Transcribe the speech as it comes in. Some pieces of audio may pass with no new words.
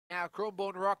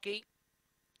Cronborn Rocky,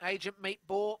 Agent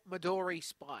Meatball, Midori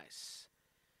Spice.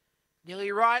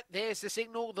 Nearly right. There's the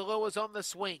signal. The lure's on the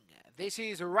swing. This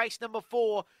is race number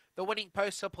 4. The winning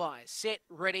post supply. Set,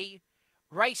 ready,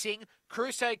 racing.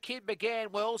 Crusoe Kid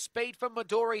began well. Speed from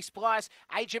Midori Splice.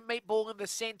 Agent Meatball in the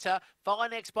centre.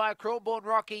 Followed next by Cronborn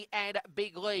Rocky and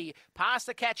Big Lee. Past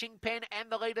the catching pen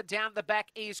and the leader down the back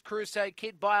is Crusoe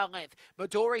Kid by a length.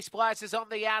 Midori Splice is on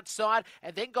the outside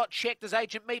and then got checked as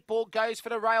Agent Meatball goes for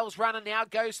the rails run and now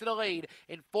goes to the lead.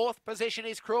 In 4th position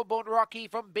is Cronborn Rocky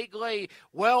from Big Lee.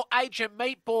 Well, Agent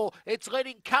Meatball, it's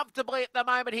leading comfortably at the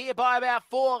moment here by about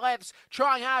 4 lengths.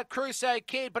 Trying hard Crusoe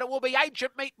Kid, but it will be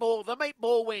Agent Meatball. The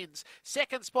Meatball wins.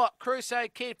 2nd spot, Crusoe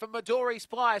Kid from Midori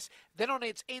Splice. Then on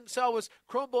its inside was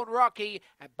Cronborn Rocky.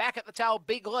 And back at the tail,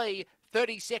 Big Lee.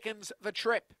 30 seconds the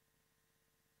trip.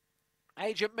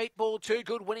 Agent Meatball, too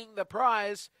good, winning the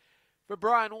prize for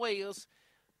Brian Wheels.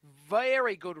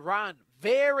 Very good run.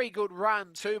 Very good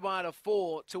run,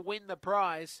 2x4 to win the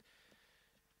prize.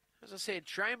 As I said,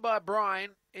 trained by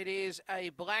Brian. It is a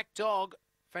black dog.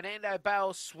 Fernando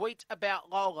Bale, Sweet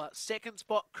About Lola. 2nd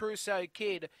spot, Crusoe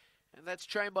Kid. And that's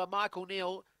trained by Michael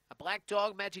Neal. A black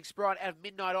dog, Magic Sprite out of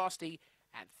Midnight Osty.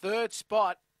 And 3rd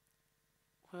spot,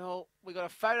 well, we got a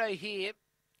photo here.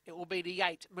 It will be the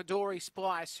 8, Midori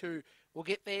Splice, who will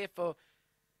get there for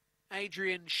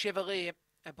Adrian Chevalier.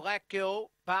 A black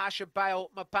girl, Barsha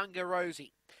Bale, Mapunga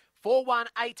Rosie.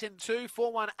 4-1-8 and 2,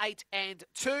 4-1-8 and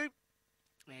 2.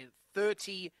 And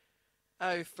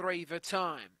 30.03 the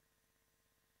time.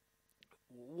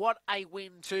 What a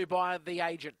win too by the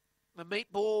agent. The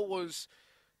Meatball was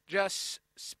just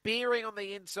spearing on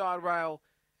the inside rail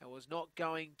and was not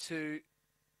going to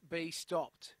be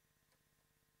stopped.